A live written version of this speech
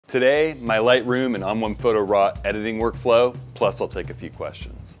Today, my Lightroom and ON1 Photo RAW editing workflow, plus I'll take a few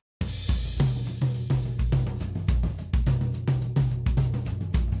questions.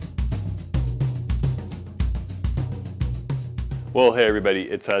 Well, hey everybody,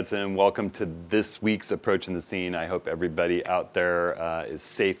 it's Hudson. Welcome to this week's Approaching the Scene. I hope everybody out there is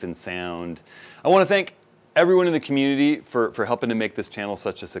safe and sound. I want to thank everyone in the community for helping to make this channel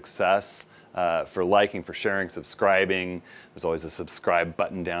such a success, for liking, for sharing, subscribing. There's always a subscribe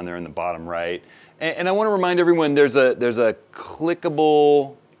button down there in the bottom right. And I want to remind everyone there's a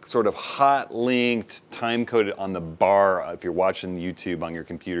clickable, sort of hot linked, time coded on the bar. If you're watching YouTube on your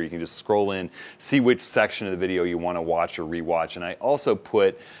computer, you can just scroll in, see which section of the video you want to watch or rewatch. And I also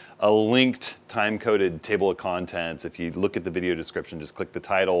put a linked time coded table of contents. If you look at the video description, just click the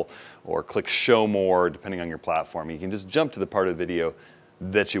title or click show more, depending on your platform. You can just jump to the part of the video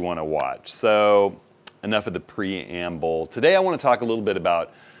that you want to watch. So enough of the preamble. Today I want to talk a little bit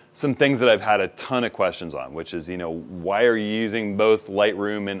about some things that I've had a ton of questions on, which is, why are you using both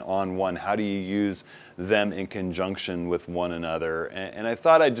Lightroom and ON1? How do you use them in conjunction with one another? And I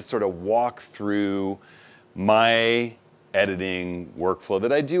thought I'd just sort of walk through my editing workflow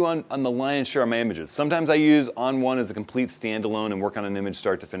that I do on the lion's share of my images. Sometimes I use ON1 as a complete standalone and work on an image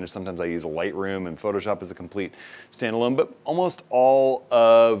start to finish. Sometimes I use Lightroom and Photoshop as a complete standalone, but almost all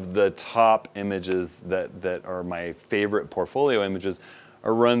of the top images that are my favorite portfolio images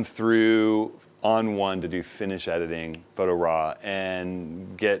are run through ON1 to do finish editing, Photo RAW,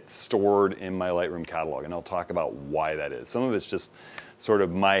 and get stored in my Lightroom catalog. And I'll talk about why that is. Some of it's just sort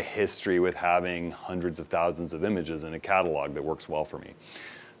of my history with having hundreds of thousands of images in a catalog that works well for me.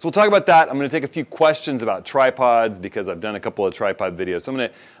 So we'll talk about that. I'm going to take a few questions about tripods because I've done a couple of tripod videos. So I'm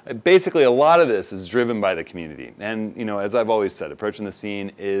going to, basically a lot of this is driven by the community. And as I've always said, Approaching the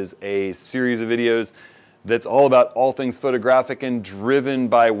Scene is a series of videos that's all about all things photographic and driven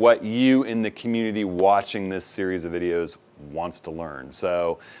by what you in the community watching this series of videos wants to learn.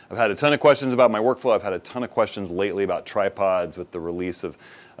 So I've had a ton of questions about my workflow. I've had a ton of questions lately about tripods with the release of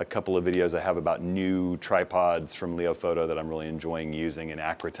a couple of videos I have about new tripods from Leofoto that I'm really enjoying using, and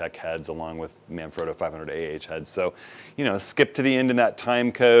Acratech heads along with Manfrotto 500 AH heads. So, skip to the end in that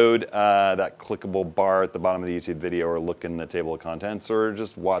time code, that clickable bar at the bottom of the YouTube video, or look in the table of contents, or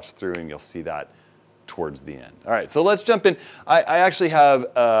just watch through and you'll see that towards the end. All right, so let's jump in. I actually have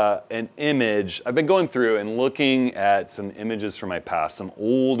an image. I've been going through and looking at some images from my past, some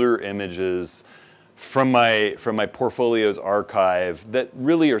older images from my portfolio's archive that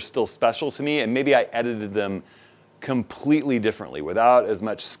really are still special to me, and maybe I edited them completely differently without as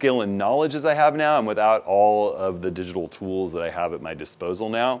much skill and knowledge as I have now, and without all of the digital tools that I have at my disposal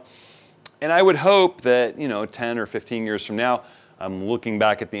now. And I would hope that 10 or 15 years from now, I'm looking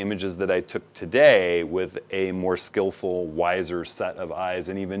back at the images that I took today with a more skillful, wiser set of eyes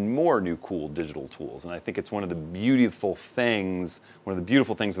and even more new cool digital tools. And I think it's one of the beautiful things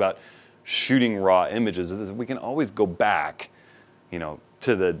about shooting raw images is that we can always go back,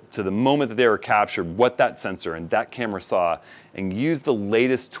 to the moment that they were captured, what that sensor and that camera saw, and use the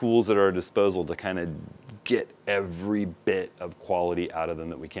latest tools at our disposal to kind of get every bit of quality out of them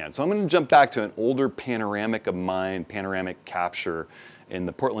that we can. So I'm going to jump back to an older panoramic of mine, panoramic capture in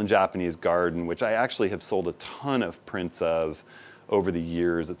the Portland Japanese garden, which I actually have sold a ton of prints of over the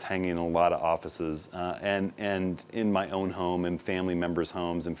years. It's hanging in a lot of offices and in my own home and family members'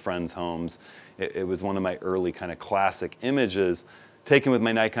 homes and friends' homes. It was one of my early kind of classic images taken with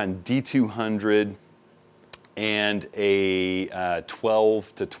my Nikon D200 and a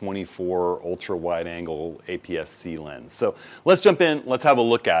 12 to 24 ultra wide angle APS-C lens. So let's jump in, let's have a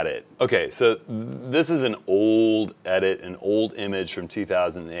look at it. Okay, so this is an old edit, an old image from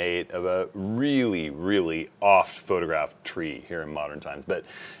 2008 of a really, really oft photographed tree here in modern times. But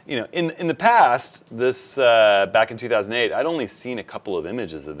in the past, this back in 2008, I'd only seen a couple of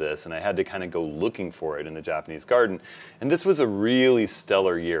images of this, and I had to kind of go looking for it in the Japanese garden. And this was a really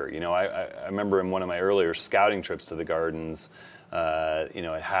stellar year. I remember in one of my earlier scouting trips to the gardens,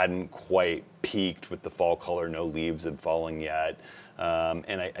 it hadn't quite peaked with the fall color, no leaves had fallen yet.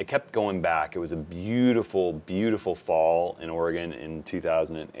 And I kept going back. It was a beautiful, beautiful fall in Oregon in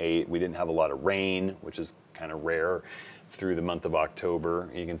 2008. We didn't have a lot of rain, which is kind of rare, through the month of October.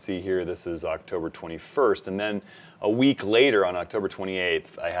 You can see here, this is October 21st. And then a week later, on October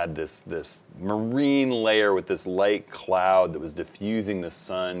 28th, I had this marine layer with this light cloud that was diffusing the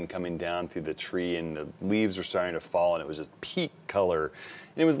sun coming down through the tree, and the leaves were starting to fall, and it was just peak color.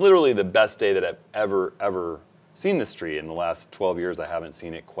 And it was literally the best day that I've ever seen this tree. In the last 12 years, I haven't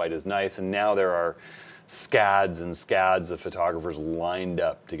seen it quite as nice. And now there are scads and scads of photographers lined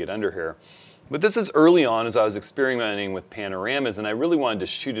up to get under here. But this is early on as I was experimenting with panoramas, and I really wanted to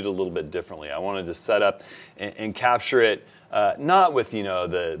shoot it a little bit differently. I wanted to set up and capture it not with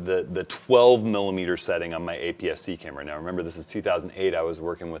the 12 millimeter setting on my APS-C camera. Now remember, this is 2008. I was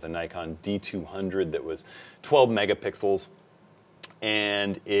working with a Nikon D200 that was 12 megapixels,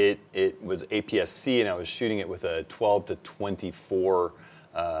 and it was APS-C, and I was shooting it with a 12 to 24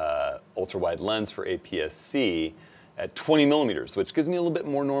 ultra wide lens for APS-C at 20 millimeters, which gives me a little bit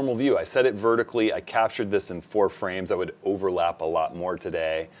more normal view. I set it vertically. I captured this in 4 frames. I would overlap a lot more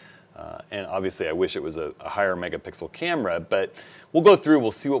today. And obviously I wish it was a higher megapixel camera, but we'll go through,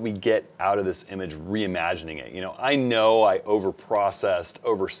 we'll see what we get out of this image reimagining it. You know I overprocessed,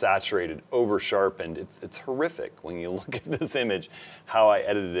 oversaturated, oversharpened. It's horrific when you look at this image, how I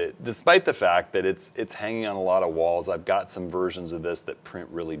edited it, despite the fact that it's hanging on a lot of walls. I've got some versions of this that print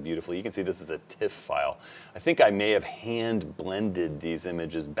really beautifully. You can see this is a TIFF file. I think I may have hand blended these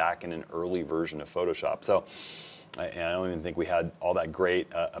images back in an early version of Photoshop. So. And I don't even think we had all that great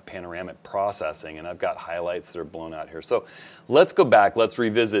a panoramic processing, and I've got highlights that are blown out here. So let's go back, let's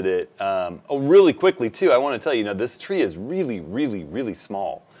revisit it. Oh, really quickly too, I want to tell you, this tree is really, really, really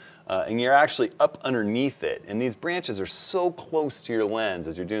small. And you're actually up underneath it, and these branches are so close to your lens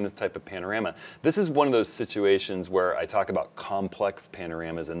as you're doing this type of panorama. This is one of those situations where I talk about complex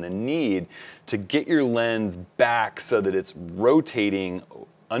panoramas and the need to get your lens back so that it's rotating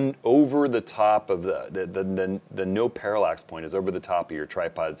over the top of the no parallax point is over the top of your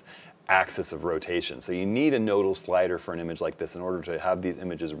tripod's axis of rotation. So you need a nodal slider for an image like this in order to have these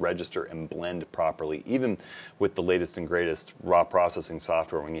images register and blend properly, even with the latest and greatest raw processing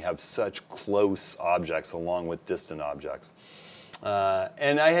software when you have such close objects along with distant objects.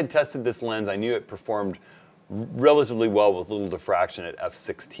 And I had tested this lens. I knew it performed relatively well with little diffraction at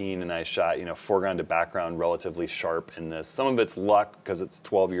f/16, and I shot, foreground to background relatively sharp in this. Some of it's luck because it's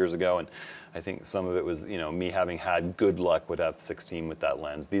 12 years ago, and I think some of it was, me having had good luck with f/16 with that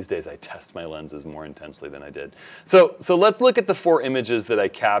lens. These days I test my lenses more intensely than I did. So let's look at the 4 images that I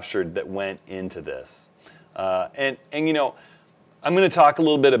captured that went into this. And I'm going to talk a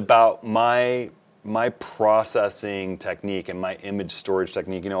little bit about my processing technique and my image storage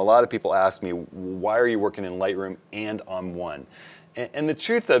technique. A lot of people ask me, why are you working in Lightroom and ON1? And the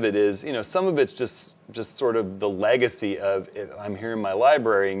truth of it is, some of it's just sort of the legacy of, I'm here in my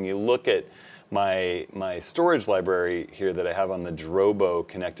library, and you look at my storage library here that I have on the Drobo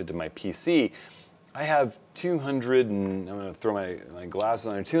connected to my PC. I have 200, and I'm going to throw my glasses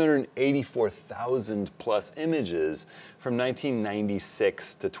on here, 284,000 plus images from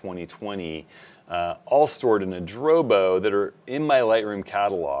 1996 to 2020. All stored in a Drobo that are in my Lightroom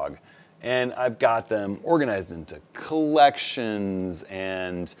catalog, and I've got them organized into collections,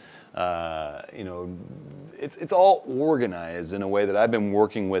 and it's all organized in a way that I've been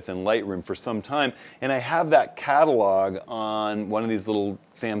working with in Lightroom for some time, and I have that catalog on one of these little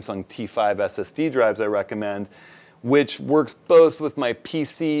Samsung T5 SSD drives I recommend, which works both with my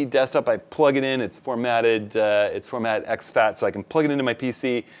PC desktop. I plug it in, it's formatted exFAT, so I can plug it into my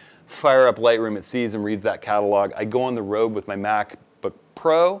PC, fire up Lightroom, it sees and reads that catalog. I go on the road with my MacBook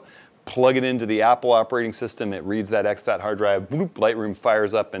Pro, plug it into the Apple operating system, it reads that exFAT hard drive, bloop, Lightroom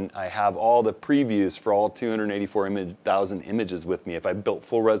fires up, and I have all the previews for all 284,000 images with me. If I built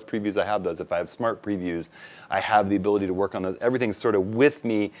full res previews, I have those. If I have smart previews, I have the ability to work on those. Everything's sort of with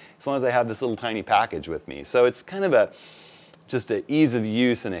me as long as I have this little tiny package with me. So it's kind of just an ease of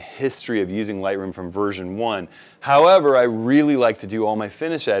use and a history of using Lightroom from version 1. However, I really like to do all my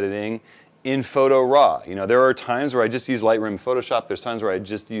finish editing in Photo RAW. There are times where I just use Lightroom and Photoshop. There's times where I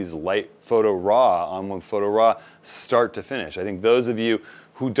just use Photo RAW on ON1 Photo RAW, start to finish. I think those of you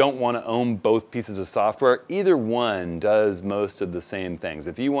who don't want to own both pieces of software, either one does most of the same things.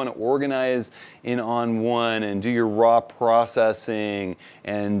 If you want to organize in ON1 and do your raw processing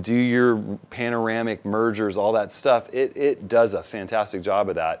and do your panoramic mergers, all that stuff, it does a fantastic job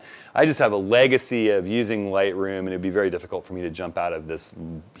of that. I just have a legacy of using Lightroom, and it'd be very difficult for me to jump out of this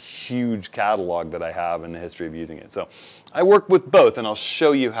huge catalog that I have in the history of using it. So I work with both, and I'll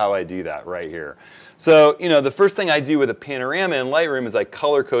show you how I do that right here. So, the first thing I do with a panorama in Lightroom is I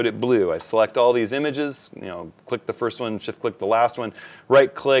color code it blue. I select all these images, click the first one, shift click the last one,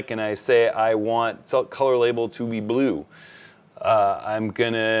 right click, and I say I want color label to be blue. I'm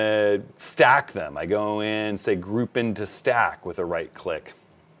going to stack them. I go in, say group into stack with a right click.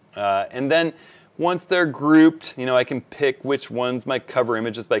 And then once they're grouped, I can pick which one's my cover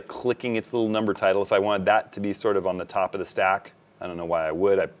image just by clicking its little number title if I wanted that to be sort of on the top of the stack. I don't know why I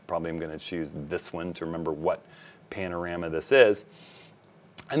would. I probably am going to choose this one to remember what panorama this is.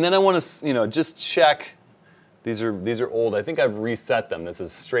 And then I want to, just check These are old. I think I've reset them. This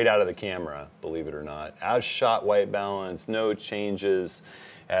is straight out of the camera, believe it or not. As shot white balance, no changes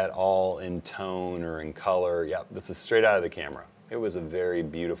at all in tone or in color. Yep, this is straight out of the camera. It was a very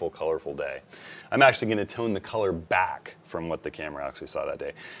beautiful, colorful day. I'm actually going to tone the color back from what the camera actually saw that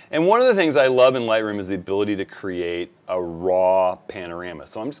day. And one of the things I love in Lightroom is the ability to create a raw panorama.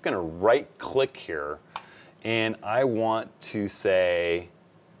 So I'm just going to right-click here, and I want to say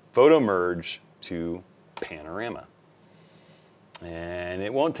photo merge to panorama. And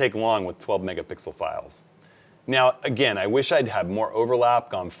it won't take long with 12 megapixel files. Now, again, I wish I'd had more overlap,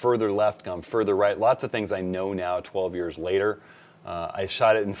 gone further left, gone further right. Lots of things I know now 12 years later. I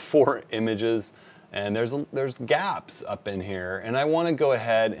shot it in 4 images, and there's gaps up in here. And I want to go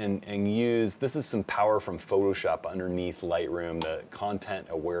ahead and use, this is some power from Photoshop underneath Lightroom, the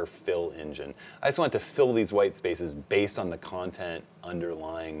content-aware fill engine. I just want to fill these white spaces based on the content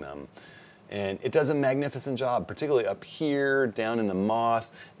underlying them. And it does a magnificent job, particularly up here, down in the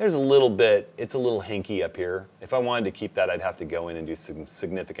moss. There's a little bit, it's a little hinky up here. If I wanted to keep that, I'd have to go in and do some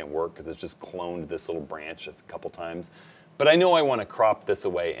significant work because it's just cloned this little branch a couple times. But I know I want to crop this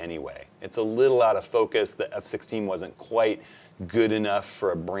away anyway. It's a little out of focus. The f16 wasn't quite good enough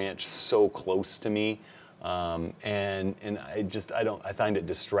for a branch so close to me. And I find it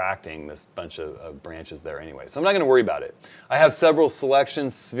distracting, this bunch of branches there anyway. So I'm not going to worry about it. I have several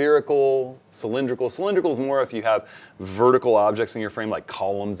selections: spherical, cylindrical. Cylindrical is more if you have vertical objects in your frame, like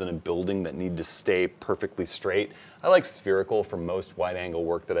columns in a building that need to stay perfectly straight. I like spherical for most wide angle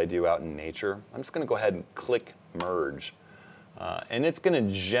work that I do out in nature. I'm just going to go ahead and click merge. And it's going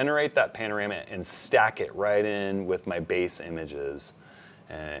to generate that panorama and stack it right in with my base images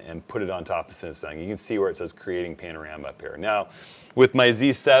and put it on top of Cinestung. You can see where it says creating panorama up here. Now, with my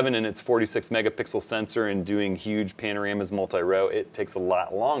Z7 and its 46 megapixel sensor and doing huge panoramas multi-row, it takes a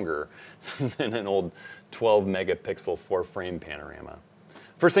lot longer than an old 12 megapixel 4-frame panorama.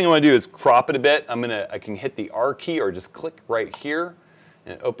 First thing I want to do is crop it a bit. I can hit the R key or just click right here,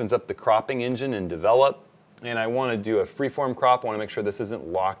 and it opens up the cropping engine in Develop. And I want to do a freeform crop. I want to make sure this isn't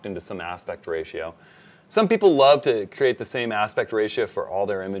locked into some aspect ratio. Some people love to create the same aspect ratio for all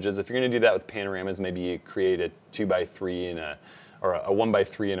their images. If you're going to do that with panoramas, maybe you create a 2:3 or a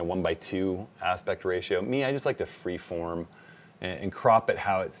 1:3 and a 1:2 aspect ratio. Me, I just like to freeform and crop it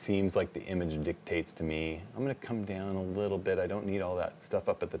how it seems like the image dictates to me. I'm going to come down a little bit. I don't need all that stuff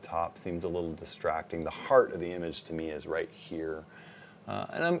up at the top. Seems a little distracting. The heart of the image to me is right here.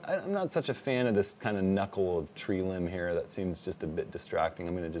 And I'm not such a fan of this kind of knuckle of tree limb here. That seems just a bit distracting.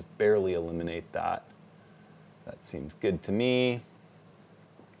 I'm going to just barely eliminate that. That seems good to me.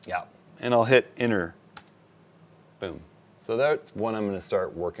 Yeah, and I'll hit enter. Boom. So that's what I'm going to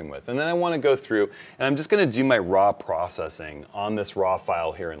start working with. And then I want to go through, and I'm just going to do my raw processing on this raw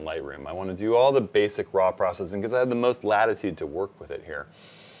file here in Lightroom. I want to do all the basic raw processing because I have the most latitude to work with it here.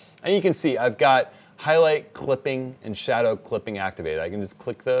 And you can see I've got highlight clipping and shadow clipping activated. I can just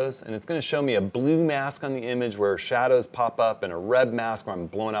click those, and it's going to show me a blue mask on the image where shadows pop up and a red mask where I'm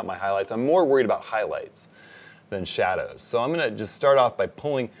blowing out my highlights. I'm more worried about highlights than shadows. So I'm going to just start off by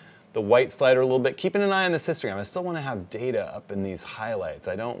pulling the white slider a little bit, keeping an eye on this histogram. I still want to have data up in these highlights.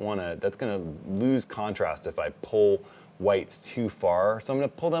 I don't want to, that's going to lose contrast if I pull whites too far. So I'm going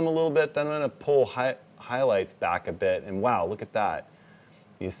to pull them a little bit, then I'm going to pull highlights back a bit, and wow, look at that.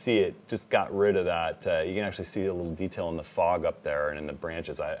 You see it just got rid of that. You can actually see a little detail in the fog up there and in the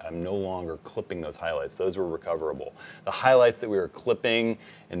branches. I'm no longer clipping those highlights. Those were recoverable. The highlights that we were clipping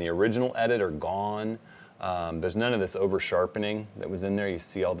in the original edit are gone. There's none of this over sharpening that was in there. You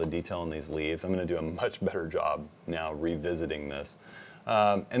see all the detail in these leaves. I'm going to do a much better job now revisiting this.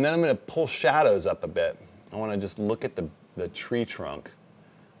 And then I'm going to pull shadows up a bit. I want to just look at the tree trunk.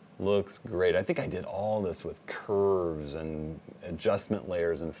 Looks great. I think I did all this with curves and adjustment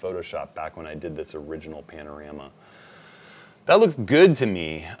layers in Photoshop back when I did this original panorama. That looks good to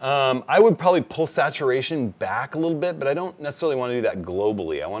me. I would probably pull saturation back a little bit, but I don't necessarily want to do that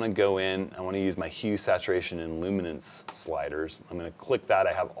globally. I want to go in, I want to use my hue, saturation, and luminance sliders. I'm going to click that.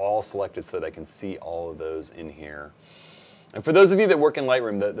 I have all selected so that I can see all of those in here. And for those of you that work in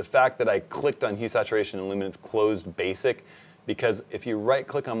Lightroom, the fact that I clicked on hue, saturation, and luminance closed basic, because if you right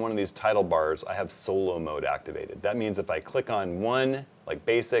click on one of these title bars, I have solo mode activated. That means if I click on one, like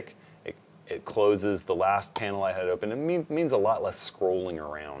basic, it closes the last panel I had open. It means a lot less scrolling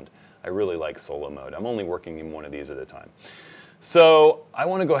around. I really like solo mode. I'm only working in one of these at a time. So I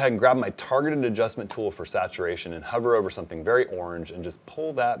want to go ahead and grab my targeted adjustment tool for saturation and hover over something very orange and just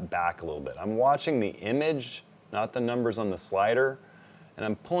pull that back a little bit. I'm watching the image, not the numbers on the slider, and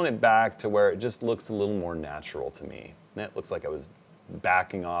I'm pulling it back to where it just looks a little more natural to me. That looks like I was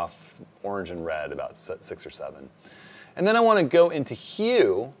backing off orange and red about 6 or 7. And then I want to go into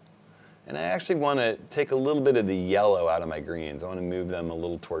hue, and I actually want to take a little bit of the yellow out of my greens. I want to move them a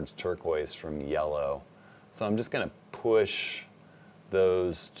little towards turquoise from yellow. So I'm just going to push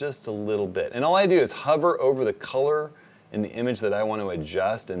those just a little bit. And all I do is hover over the color in the image that I want to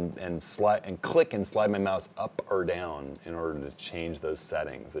adjust and click and slide my mouse up or down in order to change those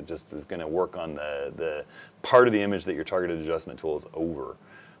settings. It just is going to work on the part of the image that your targeted adjustment tool is over.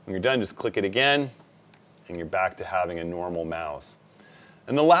 When you're done, just click it again, and you're back to having a normal mouse.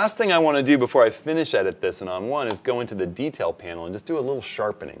 And the last thing I want to do before I finish edit this in ON1 is go into the detail panel and just do a little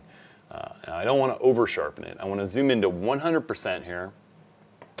sharpening. I don't want to over sharpen it. I want to zoom into 100% here,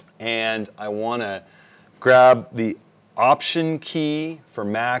 and I want to grab the Option key for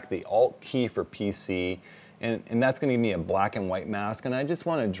Mac, the Alt key for PC, and that's going to give me a black and white mask, and I just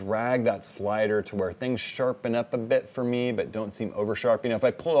want to drag that slider to where things sharpen up a bit for me but don't seem over sharp. You know, if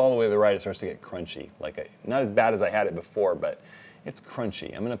I pull it all the way to the right, it starts to get crunchy. Not as bad as I had it before, but it's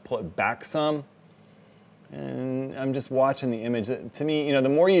crunchy. I'm going to pull it back some, and I'm just watching the image. To me, you know, the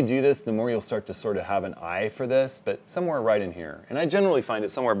more you do this, the more you'll start to sort of have an eye for this, but somewhere right in here. And I generally find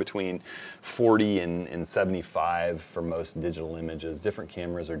it somewhere between 40 and 75 for most digital images. Different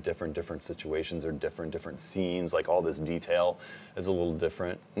cameras are different situations are different scenes, like all this detail is a little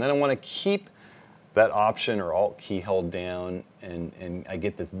different. And then I want to keep that Option or Alt key held down, and I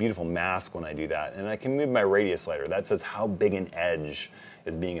get this beautiful mask when I do that. And I can move my radius slider. That says how big an edge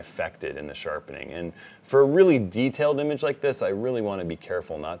is being affected in the sharpening. And for a really detailed image like this, I really want to be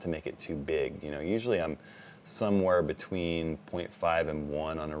careful not to make it too big. You know, usually I'm somewhere between 0.5 and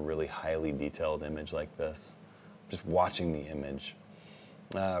 1 on a really highly detailed image like this. Just watching the image.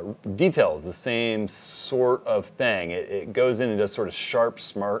 Detail is the same sort of thing. It goes in and does sort of smart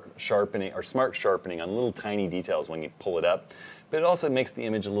sharpening on little tiny details when you pull it up, but it also makes the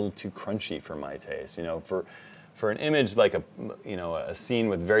image a little too crunchy for my taste. You know, for an image like a scene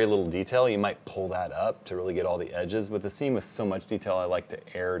with very little detail, you might pull that up to really get all the edges. With a scene with so much detail, I like to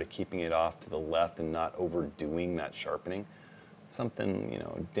err to keeping it off to the left and not overdoing that sharpening. Something, you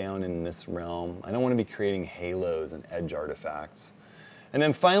know, down in this realm. I don't want to be creating halos and edge artifacts. And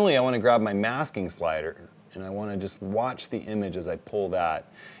then finally, I want to grab my masking slider, and I want to just watch the image as I pull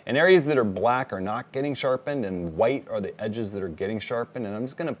that. And areas that are black are not getting sharpened, and white are the edges that are getting sharpened. And I'm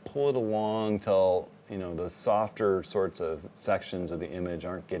just going to pull it along till, you know, the softer sorts of sections of the image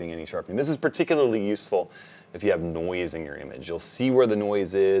aren't getting any sharpening. This is particularly useful if you have noise in your image. You'll see where the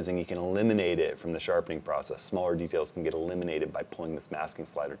noise is, and you can eliminate it from the sharpening process. Smaller details can get eliminated by pulling this masking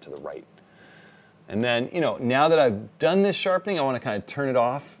slider to the right. And then, you know, now that I've done this sharpening, I want to kind of turn it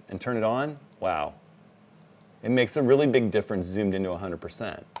off and turn it on. Wow. It makes a really big difference zoomed into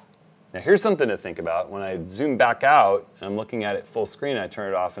 100%. Now here's something to think about. When I zoom back out and I'm looking at it full screen, I turn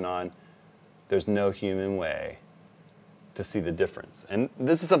it off and on, there's no human way to see the difference. And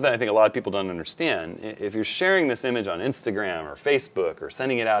this is something I think a lot of people don't understand. If you're sharing this image on Instagram or Facebook or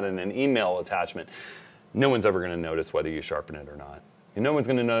sending it out in an email attachment, no one's ever going to notice whether you sharpen it or not. And no one's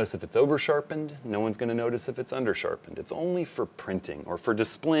going to notice if it's over sharpened. No one's going to notice if it's under sharpened. It's only for printing or for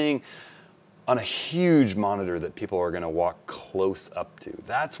displaying on a huge monitor that people are going to walk close up to.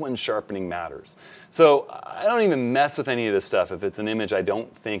 That's when sharpening matters. So I don't even mess with any of this stuff if it's an image I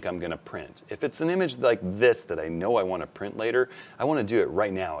don't think I'm going to print. If it's an image like this that I know I want to print later, I want to do it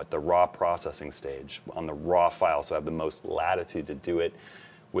right now at the raw processing stage on the raw file, so I have the most latitude to do it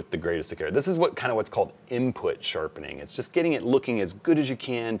with the greatest of care. This is what's called input sharpening. It's just getting it looking as good as you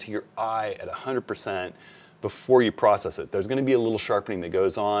can to your eye at 100% before you process it. There's going to be a little sharpening that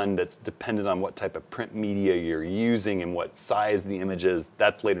goes on that's dependent on what type of print media you're using and what size the image is.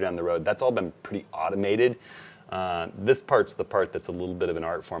 That's later down the road. That's all been pretty automated. This part's the part that's a little bit of an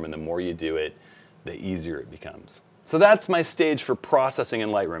art form, and the more you do it, the easier it becomes. So that's my stage for processing in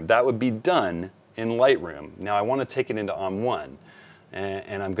Lightroom. That would be done in Lightroom. Now I want to take it into ON1.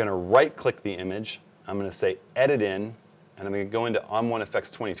 And I'm going to right-click the image. I'm going to say Edit In, and I'm going to go into ON1 Effects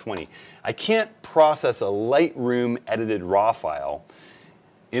 2020. I can't process a Lightroom edited RAW file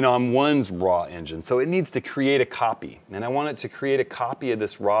in ON1's RAW engine, so it needs to create a copy. And I want it to create a copy of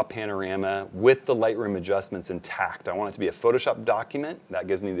this RAW panorama with the Lightroom adjustments intact. I want it to be a Photoshop document. That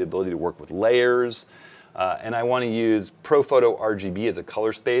gives me the ability to work with layers. And I want to use ProPhoto RGB as a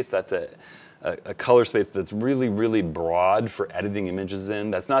color space. That's a color space that's really, really broad for editing images in.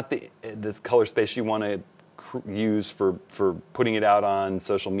 That's not the color space you want to use for putting it out on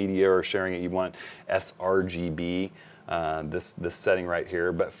social media or sharing it. You want sRGB, this setting right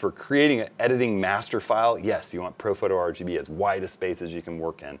here. But for creating an editing master file, yes, you want ProPhoto RGB as wide a space as you can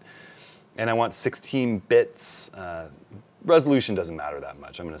work in. And I want 16 bits resolution doesn't matter that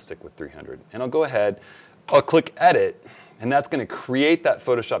much. I'm going to stick with 300. And I'll go ahead, I'll click Edit, and that's going to create that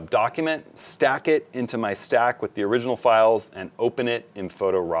Photoshop document, stack it into my stack with the original files, and open it in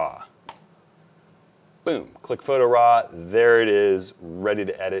Photo RAW. Boom, click Photo RAW, there it is, ready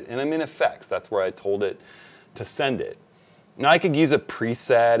to edit. And I'm in Effects, that's where I told it to send it. Now I could use a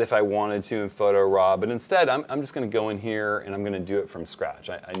preset if I wanted to in Photo RAW, but instead I'm just going to go in here and I'm going to do it from scratch.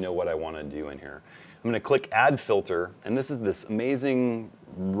 I know what I want to do in here. I'm going to click Add Filter, and this is this amazing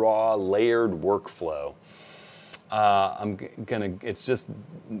raw layered workflow.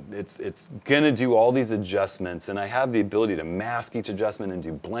 It's gonna do all these adjustments, and I have the ability to mask each adjustment and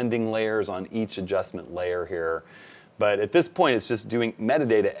do blending layers on each adjustment layer here. But at this point, it's just doing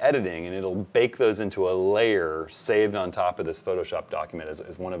metadata editing, and it'll bake those into a layer saved on top of this Photoshop document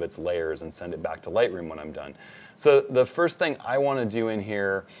as one of its layers and send it back to Lightroom when I'm done. So the first thing I want to do in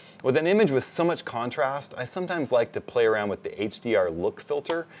here, with an image with so much contrast, I sometimes like to play around with the HDR look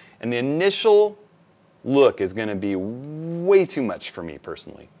filter, and the initial look is going to be way too much for me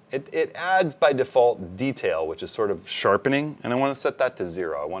personally. It adds by default detail, which is sort of sharpening, and I want to set that to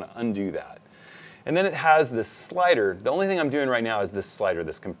 0. I want to undo that. And then it has this slider. The only thing I'm doing right now is this slider,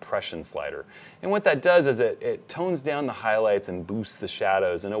 this compression slider. And what that does is it tones down the highlights and boosts the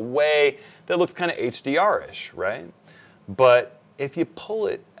shadows in a way that looks kind of HDR-ish, right? But if you pull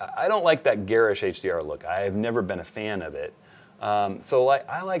it, I don't like that garish HDR look. I have never been a fan of it. So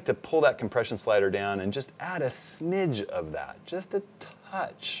I like to pull that compression slider down and just add a smidge of that, just a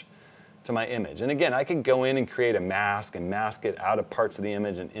touch to my image. And again, I could go in and create a mask and mask it out of parts of the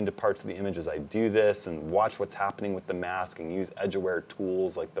image and into parts of the image as I do this, and watch what's happening with the mask and use edge-aware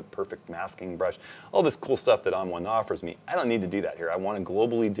tools like the perfect masking brush, all this cool stuff that ON1 offers me. I don't need to do that here. I want to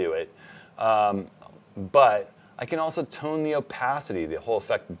globally do it. But I can also tone the opacity, the whole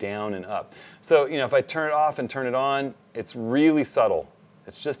effect down and up. So, you know, if I turn it off and turn it on, it's really subtle.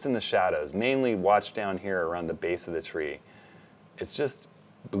 It's just in the shadows, mainly watch down here around the base of the tree. It's just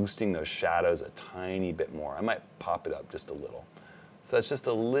boosting those shadows a tiny bit more. I might pop it up just a little. So that's just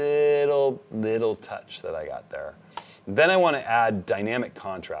a little touch that I got there. Then I want to add dynamic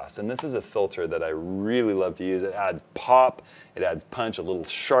contrast, and this is a filter that I really love to use. It adds pop, it adds punch, a little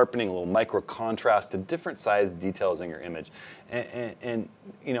sharpening, a little micro contrast to different size details in your image. And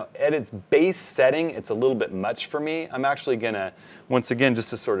you know, at its base setting, it's a little bit much for me. I'm actually gonna, once again, just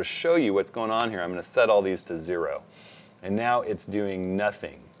to sort of show you what's going on here, I'm gonna set all these to 0. And now it's doing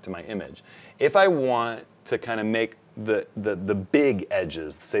nothing to my image. If I want to kind of make the big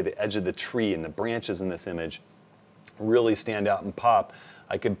edges, say the edge of the tree and the branches in this image, really stand out and pop,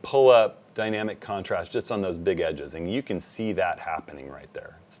 I could pull up dynamic contrast just on those big edges, and you can see that happening right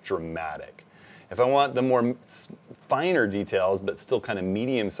there. It's dramatic. If I want the more finer details, but still kind of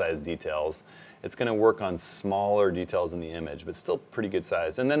medium-sized details, it's going to work on smaller details in the image, but still pretty good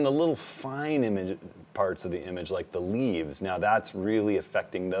size. And then the little fine image parts of the image, like the leaves, now that's really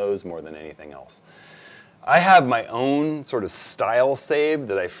affecting those more than anything else. I have my own sort of style save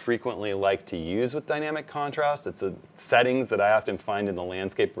that I frequently like to use with dynamic contrast. It's settings that I often find in the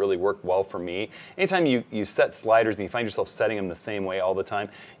landscape really work well for me. Anytime you set sliders and you find yourself setting them the same way all the time,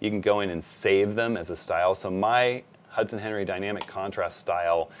 you can go in and save them as a style. So my Hudson Henry dynamic contrast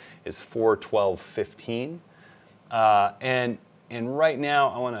style is 41215. And right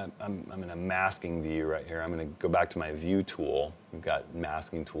now, I'm in a masking view right here. I'm going to go back to my view tool. We've got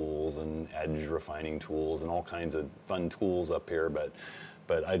masking tools and edge refining tools and all kinds of fun tools up here, but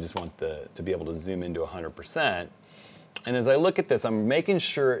I just want to be able to zoom into 100%. And as I look at this, I'm making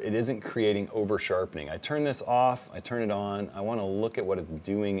sure it isn't creating over sharpening. I turn this off, I turn it on. I want to look at what it's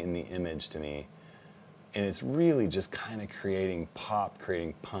doing in the image to me. And it's really just kind of creating pop,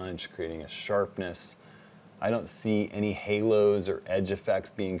 creating punch, creating a sharpness. I don't see any halos or edge effects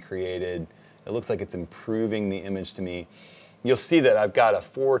being created. It looks like it's improving the image to me. You'll see that I've got a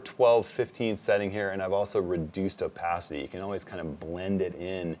 41215 setting here, and I've also reduced opacity. You can always kind of blend it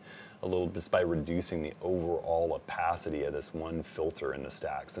in a little just by reducing the overall opacity of this one filter in the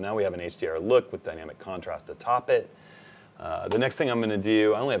stack. So now we have an HDR look with dynamic contrast to top it. The next thing I'm going to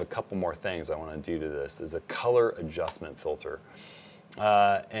do, I only have a couple more things I want to do to this, is a color adjustment filter.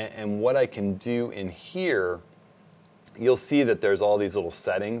 And what I can do in here, you'll see that there's all these little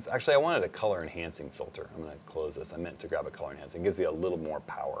settings. Actually, I wanted a color enhancing filter. I'm going to close this. I meant to grab a color enhancing. It gives you a little more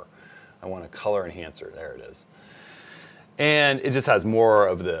power. I want a color enhancer. There it is. And it just has more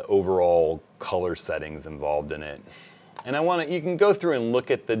of the overall color settings involved in it. And you can go through and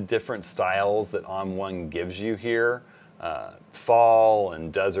look at the different styles that ON1 gives you here. Fall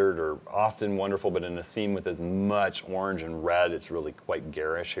and desert are often wonderful, but in a scene with as much orange and red, it's really quite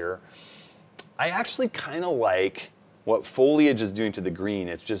garish here. I actually kind of like what foliage is doing to the green,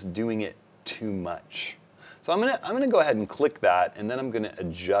 it's just doing it too much. So I'm gonna go ahead and click that, and then I'm gonna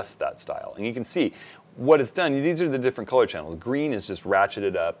adjust that style. And you can see what it's done. These are the different color channels. Green is just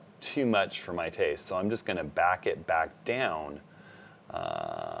ratcheted up too much for my taste. So I'm just gonna back it back down,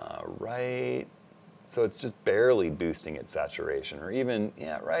 right. So it's just barely boosting its saturation, or even,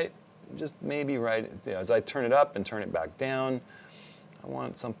 yeah, right, just maybe right. You know, as I turn it up and turn it back down, I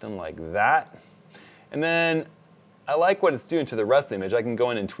want something like that. And then I like what it's doing to the rest of the image. I can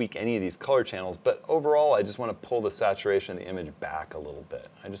go in and tweak any of these color channels, but overall I just want to pull the saturation of the image back a little bit.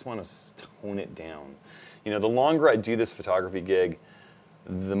 I just want to tone it down. You know, the longer I do this photography gig,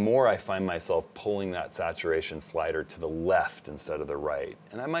 the more I find myself pulling that saturation slider to the left instead of the right.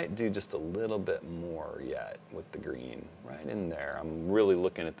 And I might do just a little bit more yet with the green, right in there. I'm really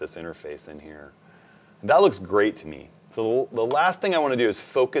looking at this interface in here. And that looks great to me. So the last thing I want to do is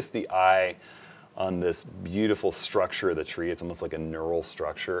focus the eye on this beautiful structure of the tree. It's almost like a neural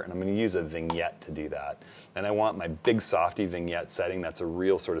structure, and I'm going to use a vignette to do that. And I want my big softy vignette setting. That's a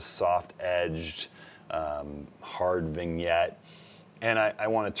real sort of soft-edged, hard vignette. And I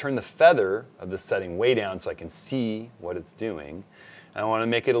want to turn the feather of the setting way down so I can see what it's doing. And I want to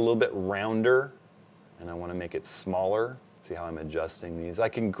make it a little bit rounder, and I want to make it smaller. See how I'm adjusting these? I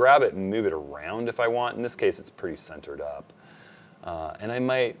can grab it and move it around if I want. In this case, it's pretty centered up. And I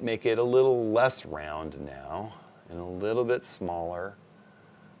might make it a little less round now and a little bit smaller,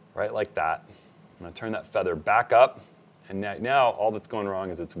 right like that. I'm going to turn that feather back up, and now all that's going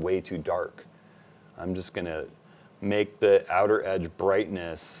wrong is it's way too dark. I'm just going to make the outer edge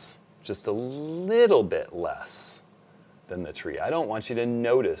brightness just a little bit less than the tree. I don't want you to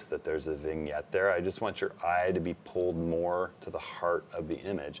notice that there's a vignette there. I just want your eye to be pulled more to the heart of the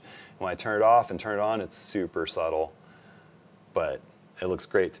image. And when I turn it off and turn it on, it's super subtle, but it looks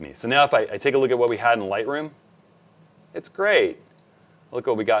great to me. So now if I take a look at what we had in Lightroom, it's great. Look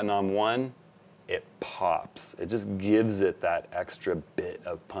what we got in ON1. It pops. It just gives it that extra bit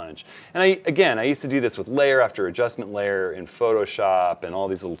of punch. And I used to do this with layer after adjustment layer in Photoshop and all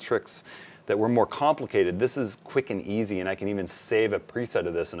these little tricks that were more complicated. This is quick and easy, and I can even save a preset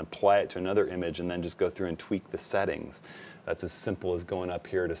of this and apply it to another image and then just go through and tweak the settings. That's as simple as going up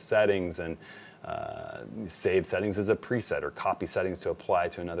here to settings and save settings as a preset, or copy settings to apply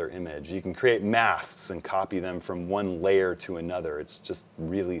to another image. You can create masks and copy them from one layer to another. It's just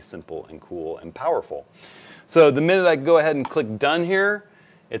really simple and cool and powerful. So the minute I go ahead and click done here,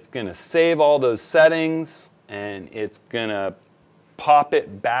 it's going to save all those settings, and it's going to pop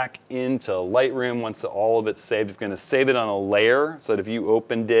it back into Lightroom. Once all of it's saved, it's going to save it on a layer, so that if you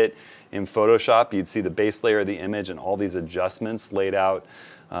opened it in Photoshop, you'd see the base layer of the image and all these adjustments laid out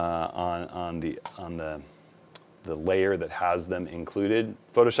on the layer that has them included.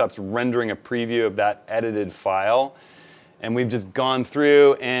 Photoshop's rendering a preview of that edited file, and we've just gone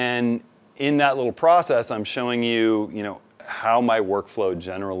through, and in that little process I'm showing you, how my workflow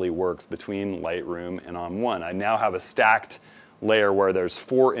generally works between Lightroom and ON1. I now have a stacked layer where there's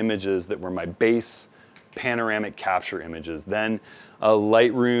 4 images that were my base panoramic capture images, then a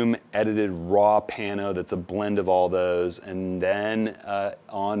Lightroom edited raw pano that's a blend of all those, and then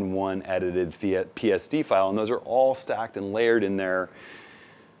ON1 edited PSD file, and those are all stacked and layered in there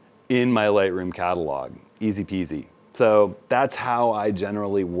in my Lightroom catalog. Easy peasy. So that's how I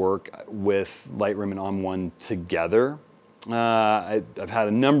generally work with Lightroom and ON1 together. I've had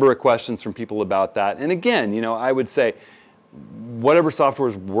a number of questions from people about that, and again, I would say, whatever software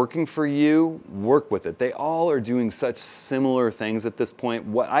is working for you, work with it. They all are doing such similar things at this point.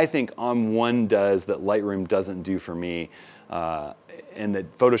 What I think ON1 does that Lightroom doesn't do for me, and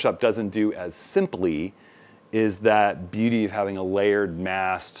that Photoshop doesn't do as simply, is that beauty of having a layered,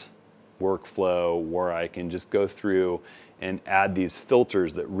 masked workflow where I can just go through and add these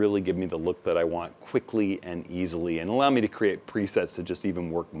filters that really give me the look that I want quickly and easily, and allow me to create presets to just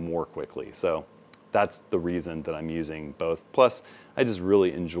even work more quickly. So that's the reason that I'm using both. Plus, I just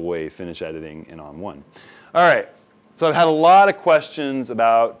really enjoy finish editing in ON1. All right, so I've had a lot of questions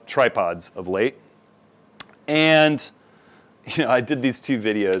about tripods of late. And I did these 2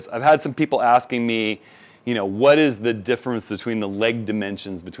 videos. I've had some people asking me, what is the difference between the leg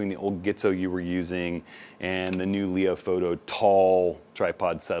dimensions between the old Gitzo you were using and the new Leofoto tall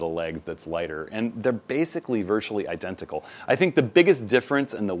tripod set of legs that's lighter? And they're basically virtually identical. I think the biggest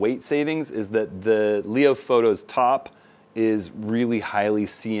difference in the weight savings is that the Leofoto's top is really highly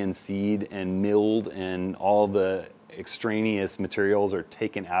CNC'd and milled, and all the extraneous materials are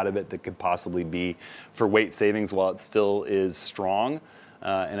taken out of it that could possibly be for weight savings while it still is strong.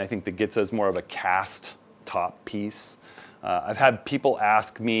 And I think the Gitzo is more of a cast top piece. I've had people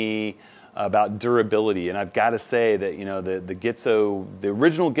ask me about durability. And I've got to say that, you know, the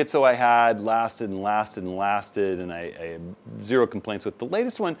original Gitzo I had lasted and lasted and lasted, and I had zero complaints with the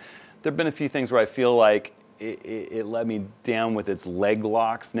latest one. There have been a few things where I feel like it let me down with its leg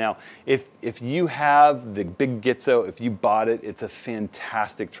locks. Now, if you have the big Gitzo, if you bought it, it's a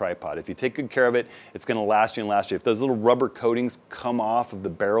fantastic tripod. If you take good care of it, it's going to last you and last you. If those little rubber coatings come off of the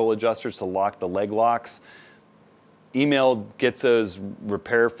barrel adjusters to lock the leg locks, email Gitzo's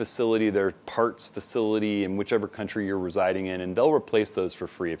repair facility, their parts facility in whichever country you're residing in, and they'll replace those for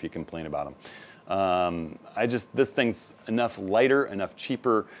free if you complain about them. This thing's enough lighter, enough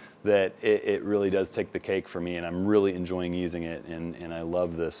cheaper, that it really does take the cake for me, and I'm really enjoying using it, and I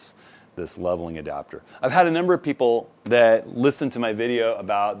love this leveling adapter. I've had a number of people that listen to my video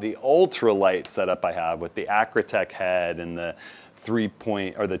about the ultralight setup I have with the Acratech head and the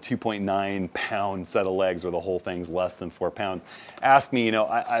 2.9 pound set of legs where the whole thing's less than 4 pounds. Ask me, you know,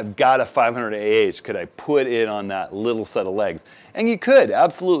 I've got a 500 AH, could I put it on that little set of legs? And you could,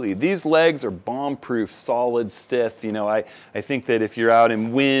 absolutely. These legs are bomb-proof, solid, stiff. You know, I think that if you're out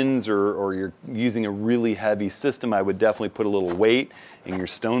in winds or you're using a really heavy system, I would definitely put a little weight in your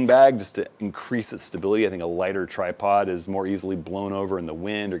stone bag just to increase its stability. I think a lighter tripod is more easily blown over in the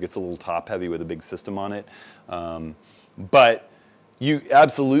wind or gets a little top heavy with a big system on it. But you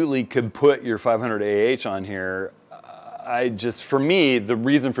absolutely could put your 500 AH on here. For me, the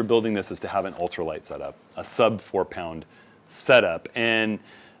reason for building this is to have an ultralight setup, a sub 4 pound setup. And,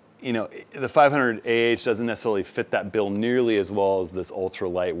 you know, the 500 AH doesn't necessarily fit that bill nearly as well as this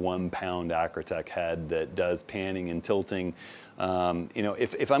ultralight 1 pound Acratech head that does panning and tilting. You know,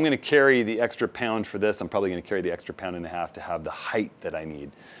 if I'm going to carry the extra pound for this, I'm probably going to carry the extra 1.5 pounds to have the height that I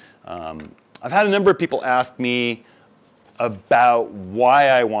need. I've had a number of people ask me about why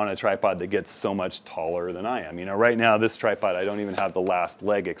I want a tripod that gets so much taller than I am. You know, right now this tripod, I don't even have the last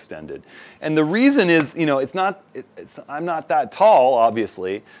leg extended. And the reason is, you know, I'm not that tall,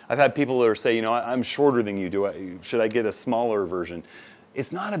 obviously. I've had people that say, you know, I'm shorter than you. Should I get a smaller version?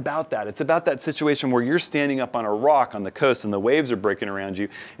 It's not about that. It's about that situation where you're standing up on a rock on the coast and the waves are breaking around you,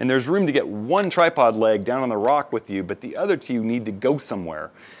 and there's room to get one tripod leg down on the rock with you, but the other two need to go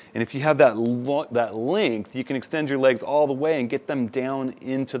somewhere. And if you have that length, you can extend your legs all the way and get them down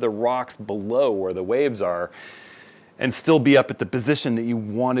into the rocks below where the waves are and still be up at the position that you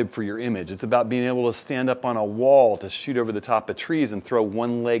wanted for your image. It's about being able to stand up on a wall to shoot over the top of trees and throw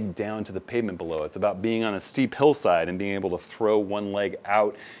one leg down to the pavement below. It's about being on a steep hillside and being able to throw one leg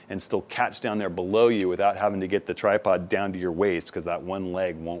out and still catch down there below you without having to get the tripod down to your waist because that one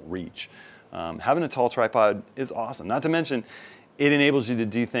leg won't reach. Having a tall tripod is awesome. Not to mention, it enables you to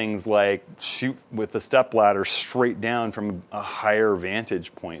do things like shoot with the stepladder straight down from a higher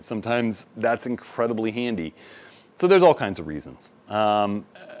vantage point. Sometimes that's incredibly handy. So there's all kinds of reasons. I'm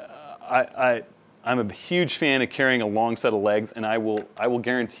a huge fan of carrying a long set of legs, and I will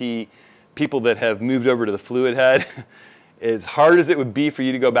guarantee people that have moved over to the fluid head, as hard as it would be for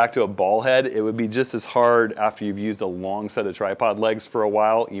you to go back to a ball head, it would be just as hard after you've used a long set of tripod legs for a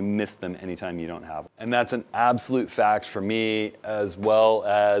while. You miss them anytime you don't have them. And that's an absolute fact for me, as well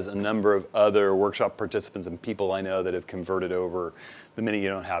as a number of other workshop participants and people I know that have converted over. The minute you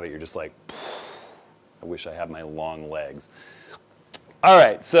don't have it, you're just like, I wish I had my long legs. All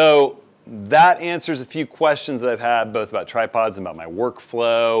right, so that answers a few questions that I've had, both about tripods and about my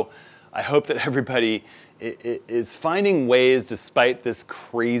workflow. I hope that everybody is finding ways, despite this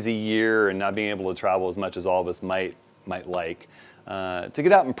crazy year and not being able to travel as much as all of us might like, to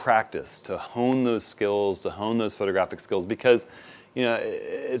get out and practice, to hone those skills, to hone those photographic skills, because, you know,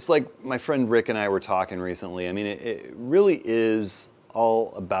 it's like my friend Rick and I were talking recently. I mean, it really is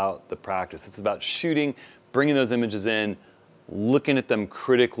all about the practice. It's about shooting, bringing those images in, looking at them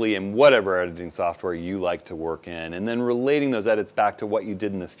critically in whatever editing software you like to work in, and then relating those edits back to what you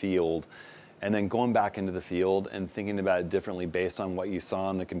did in the field, and then going back into the field and thinking about it differently based on what you saw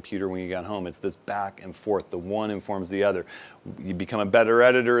on the computer when you got home. It's this back and forth. The one informs the other. You become a better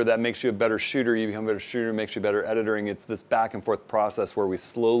editor, that makes you a better shooter. You become a better shooter, makes you a better editor. And it's this back and forth process where we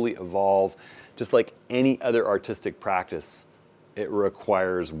slowly evolve. Just like any other artistic practice, it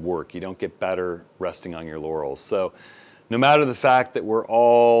requires work. You don't get better resting on your laurels. So no matter the fact that we're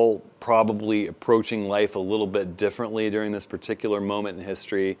all probably approaching life a little bit differently during this particular moment in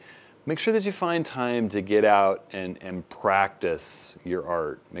history, make sure that you find time to get out and practice your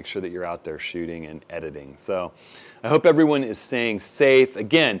art. Make sure that you're out there shooting and editing. So I hope everyone is staying safe.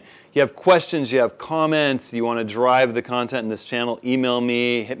 Again, you have questions, you have comments, you want to drive the content in this channel, email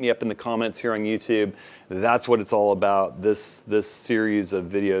me, hit me up in the comments here on YouTube. That's what it's all about. This series of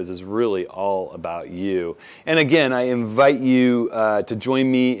videos is really all about you. And again, I invite you to join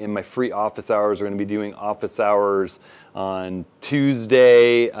me in my free office hours. We're going to be doing office hours on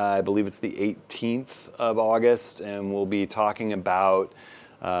Tuesday, I believe it's the 18th of August, and we'll be talking about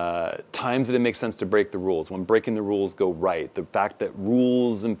times that it makes sense to break the rules, when breaking the rules go right. The fact that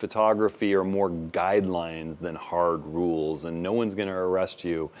rules in photography are more guidelines than hard rules, and no one's going to arrest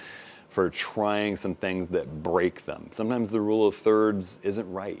you for trying some things that break them. Sometimes the rule of thirds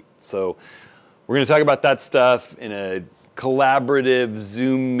isn't right. So we're going to talk about that stuff in a collaborative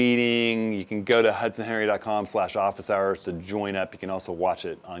Zoom meeting. You can go to hudsonhenry.com/office hours to join up. You can also watch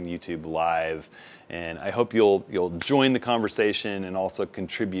it on YouTube live. And I hope you'll join the conversation and also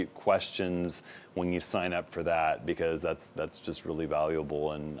contribute questions when you sign up for that, because that's just really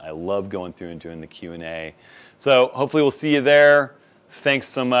valuable. And I love going through and doing the Q&A. So hopefully we'll see you there. Thanks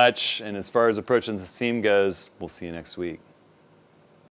so much. And as far as approaching the scene goes, we'll see you next week.